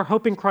already put our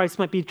hope in Christ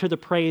might be to the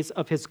praise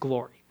of his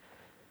glory.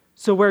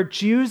 So where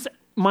Jews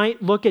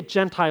might look at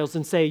Gentiles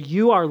and say,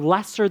 you are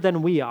lesser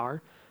than we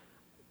are,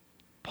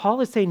 Paul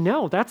is saying,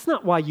 no, that's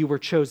not why you were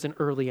chosen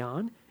early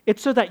on.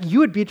 It's so that you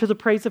would be to the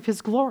praise of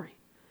his glory.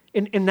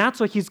 And that's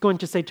what he's going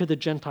to say to the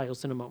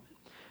Gentiles in a moment.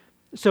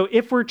 So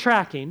if we're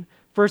tracking,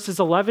 verses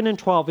 11 and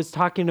 12 is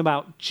talking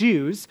about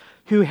Jews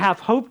who have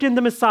hoped in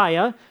the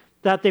Messiah,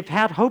 that they've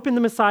had hope in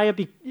the Messiah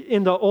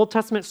in the Old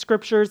Testament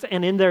scriptures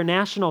and in their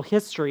national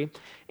history,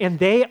 and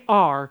they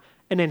are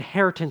an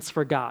inheritance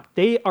for God.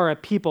 They are a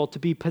people to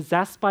be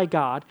possessed by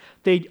God.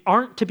 They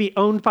aren't to be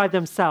owned by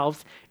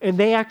themselves, and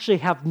they actually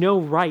have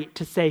no right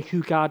to say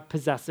who God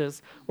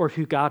possesses or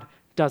who God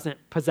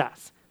doesn't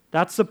possess.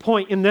 That's the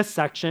point in this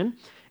section.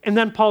 And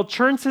then Paul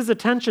turns his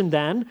attention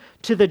then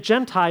to the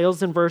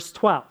Gentiles in verse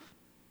 13.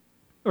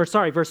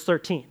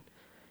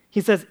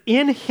 He says,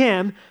 in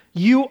him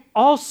you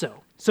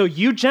also, so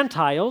you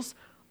Gentiles,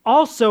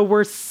 also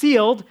were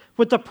sealed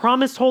with the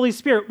promised Holy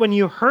Spirit when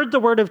you heard the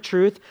word of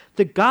truth,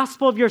 the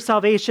gospel of your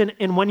salvation,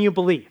 and when you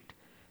believed.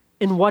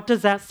 And what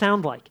does that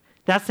sound like?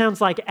 That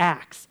sounds like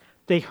Acts.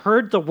 They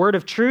heard the word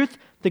of truth,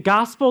 the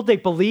gospel, they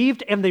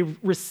believed, and they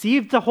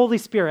received the Holy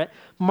Spirit,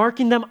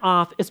 marking them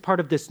off as part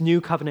of this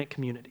new covenant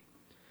community.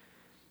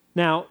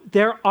 Now,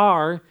 there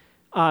are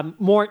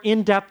more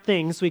in-depth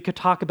things we could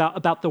talk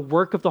about the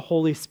work of the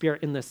Holy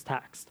Spirit in this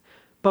text.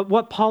 But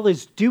what Paul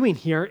is doing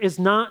here is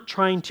not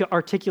trying to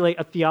articulate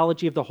a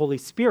theology of the Holy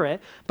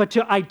Spirit, but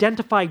to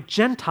identify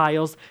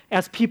Gentiles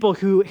as people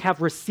who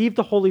have received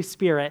the Holy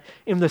Spirit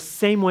in the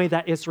same way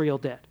that Israel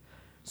did.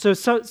 So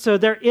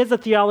there is a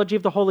theology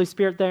of the Holy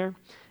Spirit there,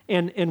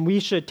 and we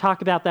should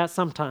talk about that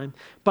sometime.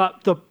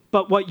 But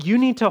what you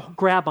need to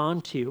grab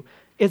onto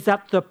is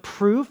that the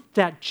proof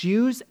that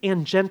Jews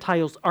and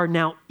Gentiles are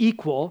now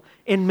equal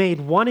and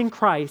made one in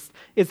Christ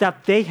is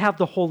that they have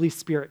the Holy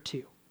Spirit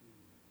too.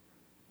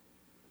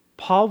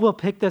 Paul will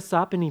pick this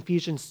up in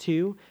Ephesians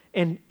 2,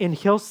 and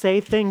he'll say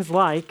things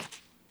like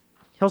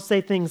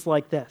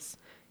this.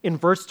 In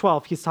verse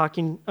 12, he's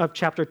talking of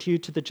chapter 2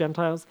 to the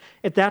Gentiles.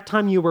 At that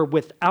time you were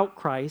without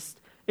Christ,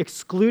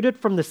 excluded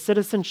from the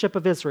citizenship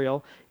of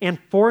Israel, and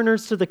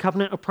foreigners to the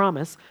covenant of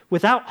promise,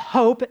 without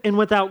hope and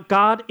without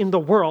God in the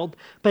world.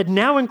 But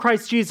now in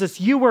Christ Jesus,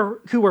 you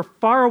who were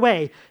far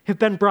away have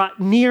been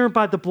brought near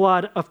by the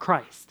blood of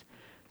Christ.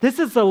 This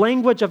is the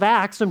language of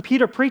Acts when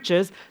Peter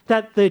preaches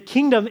that the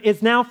kingdom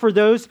is now for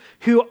those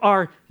who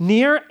are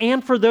near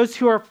and for those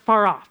who are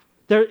far off.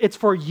 It's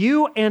for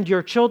you and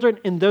your children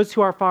and those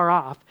who are far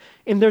off.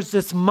 And there's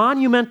this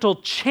monumental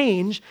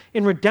change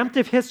in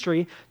redemptive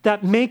history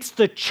that makes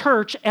the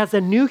church as a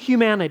new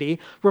humanity,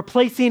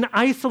 replacing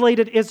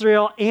isolated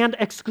Israel and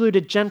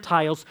excluded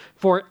Gentiles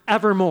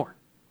forevermore.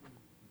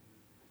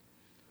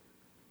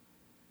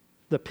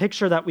 The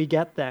picture that we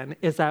get then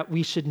is that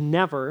we should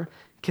never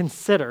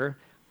consider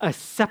a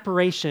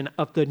separation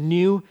of the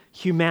new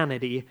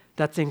humanity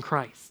that's in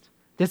Christ.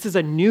 This is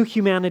a new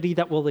humanity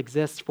that will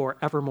exist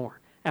forevermore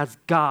as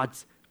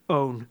God's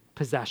own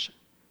possession.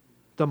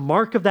 The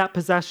mark of that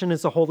possession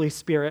is the Holy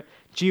Spirit.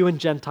 Jew and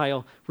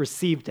Gentile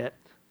received it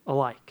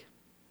alike.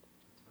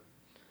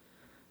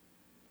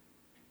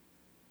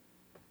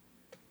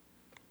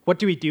 What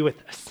do we do with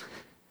this?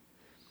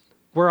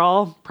 We're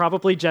all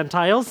probably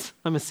Gentiles,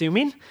 I'm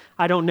assuming.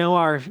 I don't know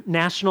our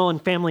national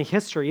and family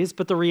histories,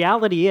 but the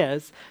reality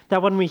is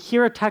that when we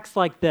hear a text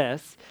like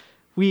this,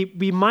 we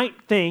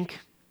might think,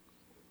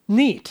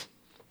 neat,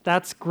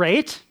 that's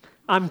great.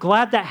 I'm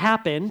glad that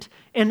happened.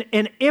 And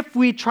if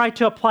we try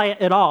to apply it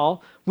at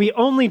all, we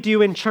only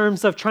do in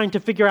terms of trying to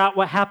figure out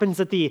what happens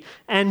at the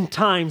end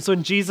times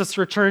when Jesus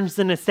returns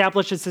and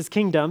establishes his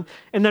kingdom.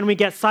 And then we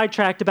get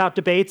sidetracked about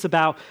debates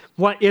about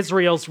what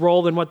Israel's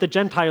role and what the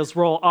Gentiles'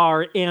 role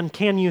are, and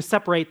can you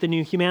separate the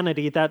new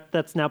humanity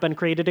that's now been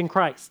created in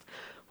Christ?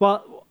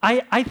 Well,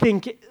 I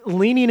think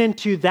leaning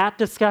into that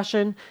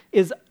discussion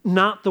is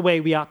not the way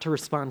we ought to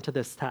respond to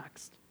this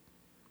text.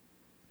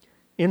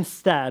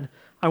 Instead,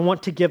 I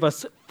want to give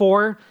us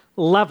 4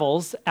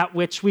 levels at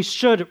which we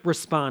should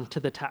respond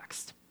to the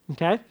text,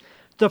 okay?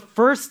 The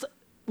first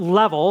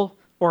level,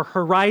 or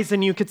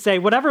horizon, you could say,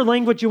 whatever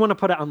language you want to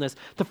put it on this,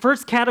 the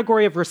first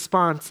category of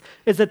response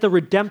is at the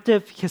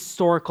redemptive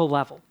historical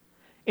level.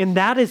 And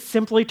that is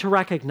simply to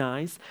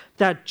recognize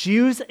that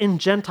Jews and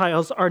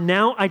Gentiles are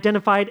now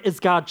identified as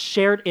God's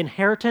shared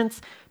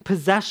inheritance,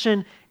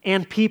 possession,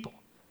 and people.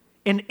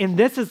 And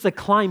this is the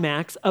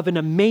climax of an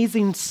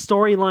amazing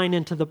storyline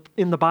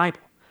in the Bible.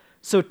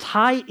 So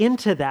tie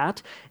into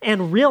that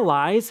and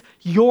realize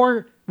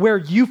where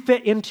you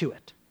fit into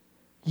it.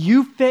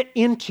 You fit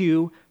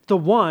into the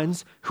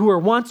ones who were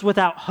once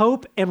without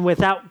hope and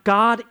without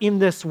God in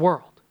this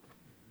world.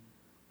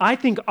 I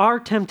think our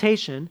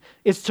temptation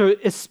is to,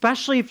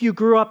 especially if you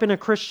grew up in a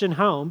Christian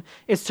home,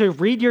 is to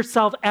read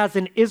yourself as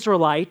an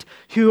Israelite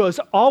who has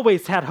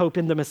always had hope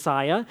in the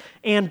Messiah,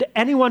 and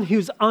anyone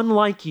who's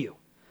unlike you.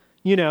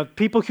 You know,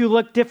 people who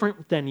look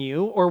different than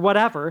you or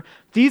whatever,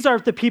 these are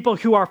the people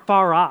who are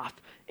far off.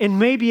 And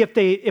maybe if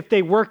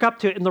they work up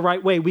to it in the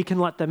right way, we can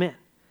let them in.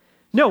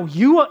 No,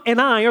 you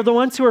and I are the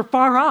ones who are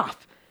far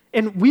off.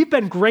 And we've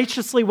been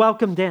graciously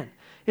welcomed in.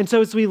 And so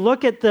as we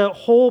look at the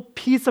whole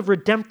piece of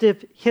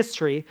redemptive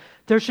history,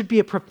 there should be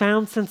a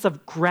profound sense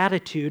of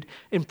gratitude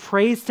and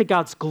praise to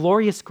God's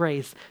glorious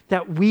grace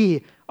that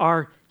we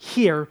are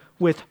here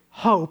with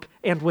hope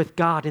and with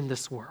God in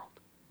this world.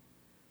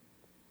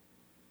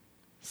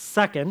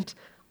 Second,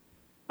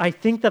 I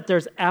think that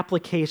there's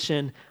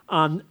application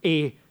on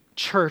a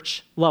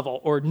church level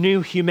or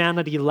new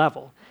humanity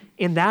level,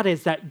 and that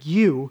is that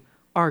you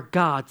are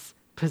God's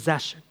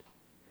possession.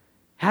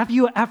 Have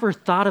you ever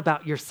thought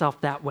about yourself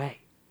that way?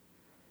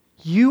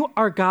 You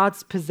are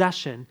God's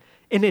possession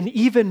in an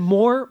even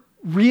more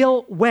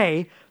real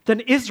way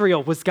than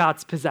Israel was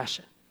God's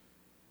possession.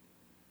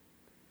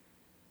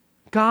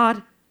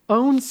 God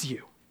owns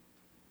you.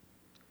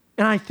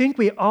 And I think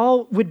we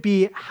all would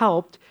be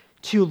helped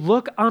to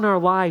look on our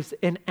lives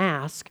and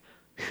ask,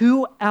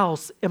 who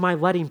else am I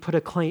letting put a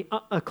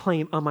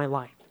claim on my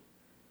life?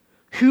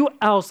 Who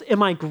else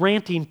am I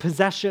granting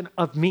possession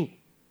of me?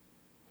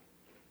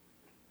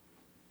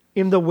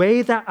 In the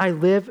way that I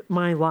live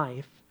my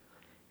life,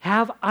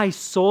 have I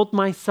sold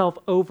myself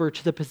over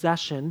to the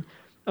possession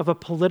of a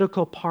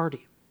political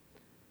party,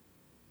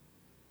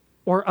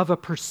 or of a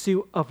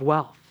pursuit of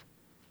wealth,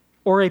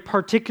 or a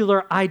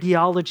particular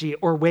ideology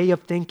or way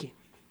of thinking?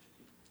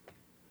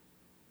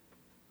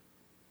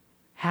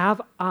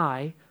 Have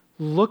I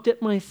looked at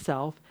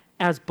myself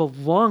as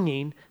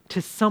belonging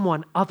to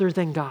someone other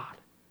than God?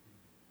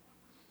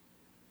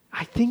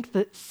 I think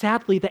that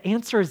sadly the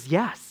answer is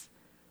yes.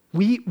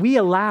 We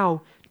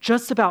allow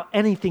just about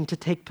anything to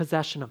take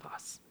possession of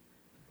us.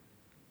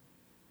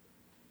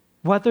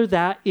 whether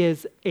that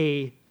is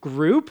a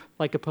group,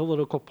 like a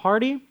political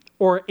party,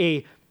 or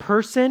a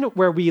person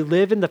where we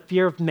live in the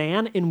fear of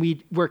man and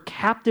we're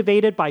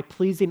captivated by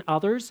pleasing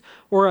others,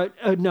 or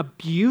an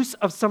abuse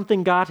of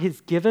something God has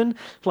given,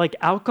 like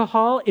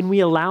alcohol, and we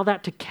allow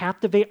that to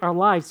captivate our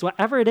lives,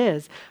 whatever it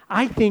is,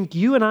 I think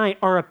you and I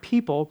are a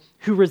people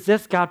who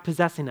resist God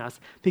possessing us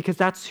because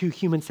that's who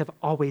humans have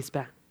always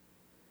been.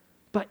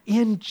 But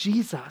in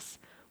Jesus,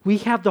 we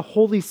have the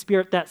Holy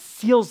Spirit that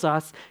seals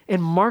us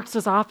and marks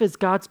us off as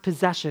God's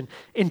possession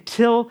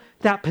until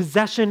that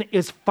possession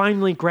is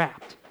finally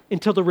grabbed,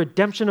 until the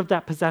redemption of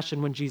that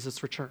possession when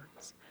Jesus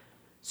returns.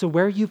 So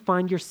where you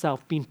find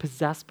yourself being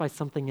possessed by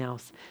something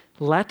else,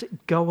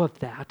 let go of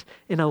that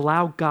and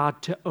allow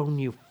God to own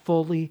you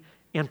fully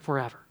and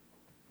forever.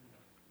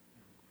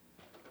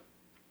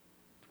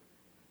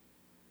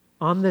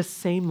 On this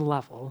same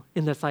level,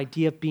 in this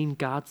idea of being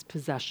God's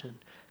possession,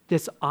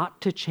 this ought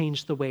to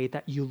change the way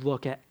that you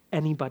look at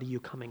anybody you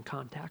come in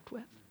contact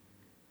with.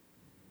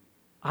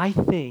 I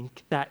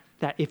think that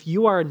if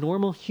you are a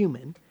normal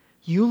human,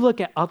 you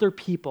look at other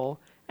people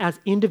as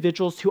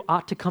individuals who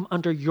ought to come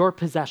under your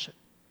possession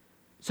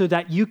so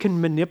that you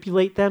can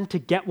manipulate them to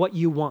get what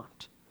you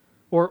want.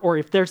 Or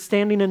if they're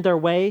standing in their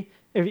way,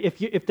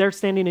 if they're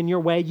standing in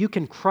your way, you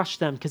can crush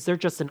them because they're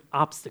just an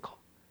obstacle.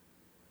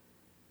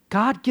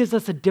 God gives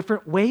us a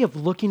different way of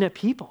looking at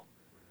people.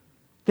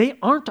 They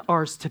aren't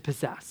ours to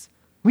possess.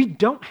 We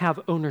don't have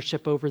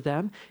ownership over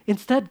them.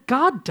 Instead,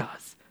 God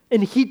does.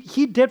 And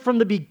he did from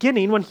the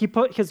beginning when he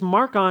put his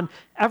mark on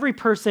every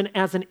person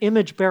as an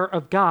image bearer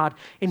of God,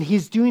 and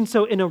he's doing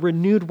so in a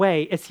renewed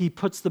way as he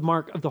puts the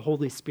mark of the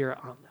Holy Spirit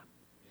on them.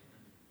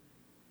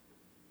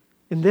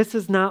 And this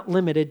is not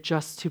limited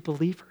just to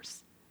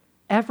believers.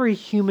 Every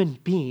human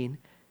being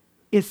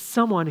is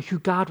someone who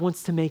God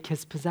wants to make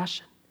his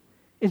possession.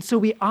 And so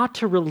we ought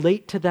to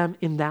relate to them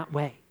in that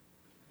way.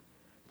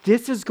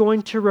 This is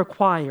going to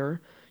require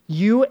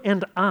you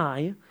and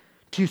I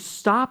to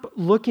stop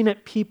looking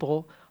at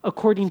people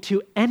according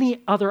to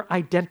any other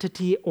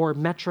identity or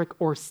metric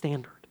or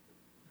standard.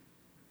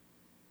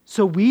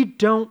 So we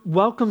don't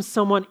welcome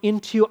someone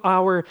into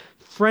our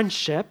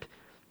friendship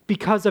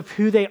because of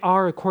who they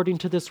are according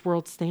to this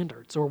world's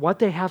standards or what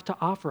they have to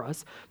offer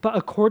us, but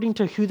according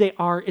to who they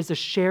are is a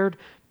shared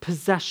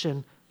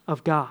possession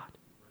of God.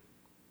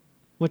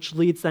 Which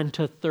leads then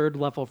to a third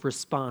level of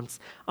response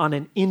on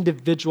an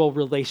individual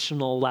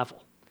relational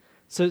level.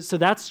 So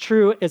that's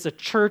true as a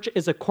church,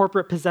 as a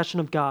corporate possession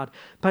of God,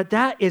 but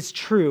that is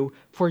true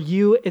for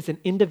you as an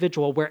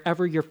individual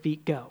wherever your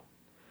feet go.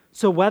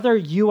 So whether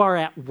you are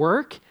at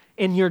work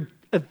and you're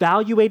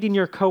evaluating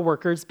your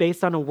coworkers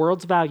based on a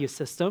world's value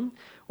system,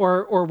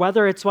 or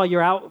whether it's while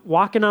you're out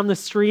walking on the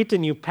street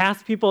and you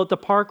pass people at the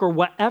park or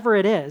whatever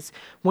it is,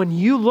 when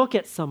you look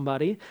at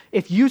somebody,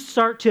 if you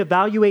start to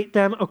evaluate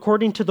them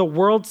according to the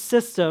world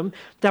system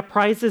that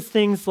prizes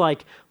things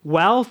like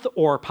wealth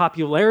or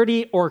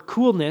popularity or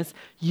coolness,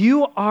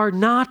 you are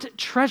not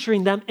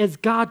treasuring them as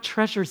God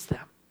treasures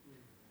them.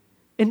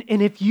 And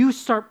if you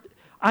start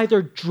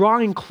either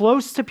drawing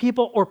close to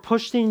people or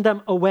pushing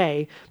them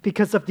away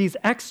because of these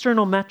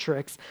external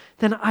metrics,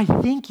 then I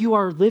think you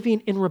are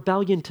living in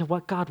rebellion to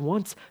what God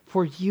wants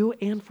for you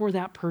and for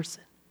that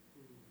person.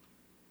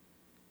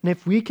 And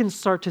if we can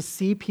start to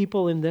see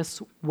people in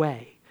this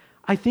way,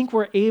 I think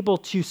we're able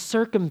to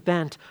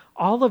circumvent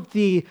all of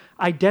the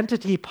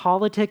identity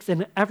politics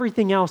and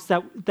everything else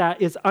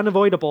that is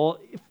unavoidable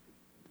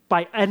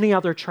by any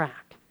other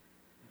track.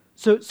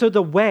 So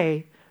the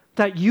way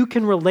that you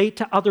can relate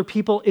to other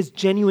people as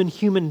genuine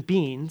human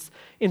beings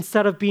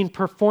instead of being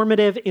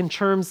performative in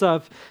terms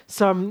of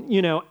some,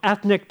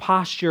 ethnic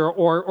posture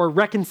or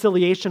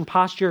reconciliation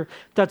posture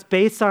that's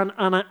based on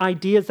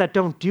ideas that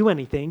don't do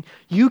anything.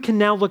 You can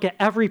now look at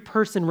every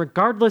person,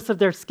 regardless of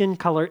their skin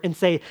color, and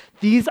say,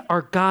 these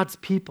are God's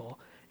people.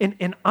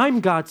 And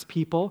I'm God's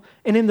people.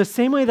 And in the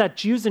same way that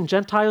Jews and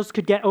Gentiles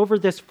could get over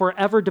this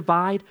forever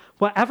divide,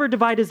 whatever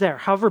divide is there,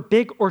 however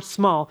big or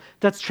small,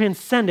 that's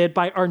transcended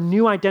by our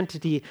new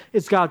identity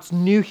is God's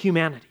new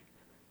humanity,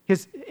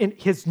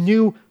 his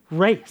new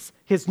race,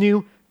 his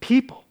new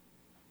people.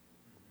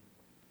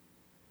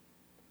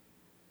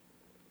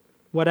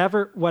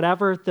 Whatever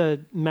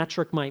the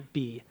metric might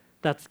be,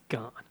 that's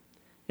gone.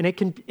 And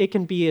it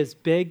can be as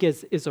big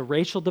as a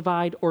racial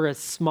divide or as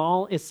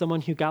small as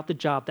someone who got the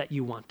job that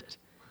you wanted.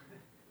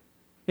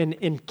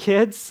 And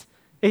kids,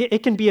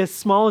 it can be as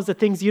small as the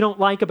things you don't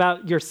like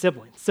about your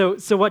siblings. So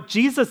what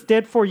Jesus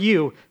did for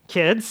you,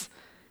 kids,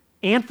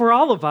 and for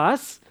all of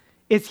us,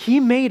 is he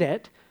made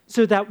it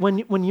so that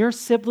when your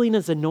sibling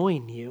is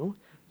annoying you,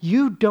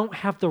 you don't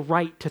have the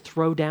right to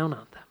throw down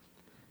on them.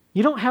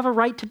 You don't have a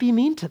right to be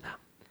mean to them.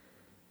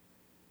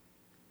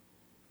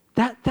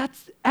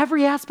 That's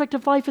every aspect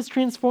of life is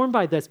transformed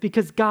by this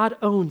because God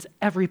owns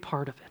every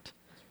part of it.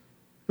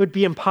 It would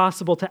be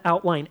impossible to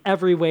outline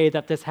every way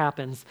that this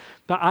happens,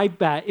 but I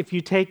bet if you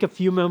take a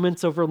few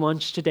moments over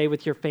lunch today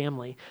with your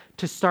family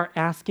to start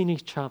asking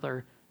each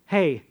other,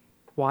 hey,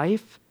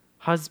 wife,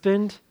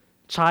 husband,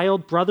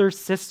 child, brother,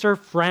 sister,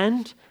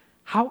 friend,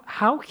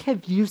 how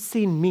have you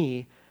seen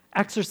me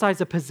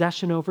exercise a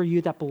possession over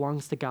you that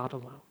belongs to God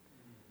alone?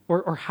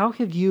 Or how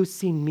have you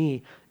seen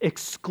me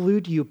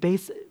exclude you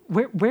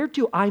where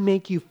do I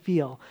make you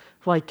feel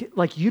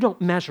like you don't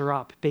measure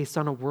up based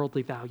on a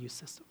worldly value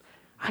system?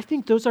 I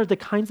think those are the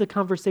kinds of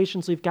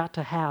conversations we've got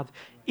to have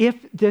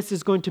if this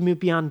is going to move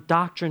beyond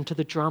doctrine to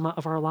the drama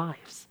of our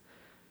lives.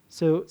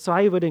 So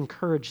I would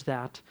encourage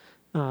that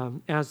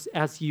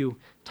as you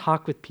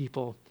talk with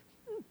people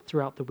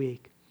throughout the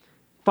week.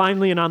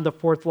 Finally, and on the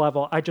fourth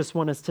level, I just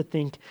want us to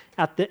think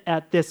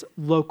at this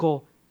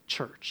local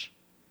church.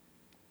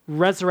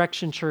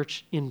 Resurrection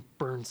Church in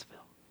Burnsville.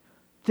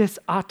 This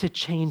ought to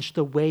change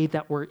the way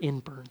that we're in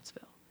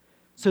Burnsville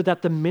so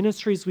that the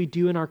ministries we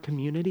do in our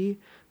community,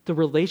 the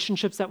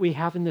relationships that we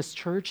have in this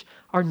church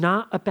are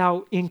not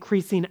about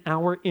increasing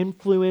our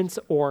influence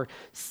or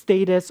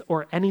status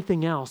or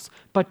anything else,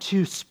 but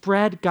to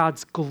spread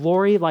God's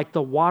glory like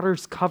the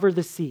waters cover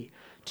the sea,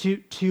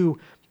 to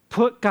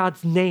put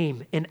God's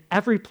name in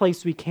every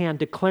place we can,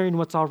 declaring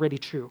what's already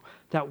true,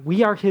 that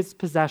we are his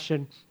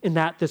possession and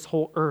that this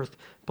whole earth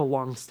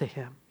belongs to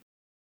him.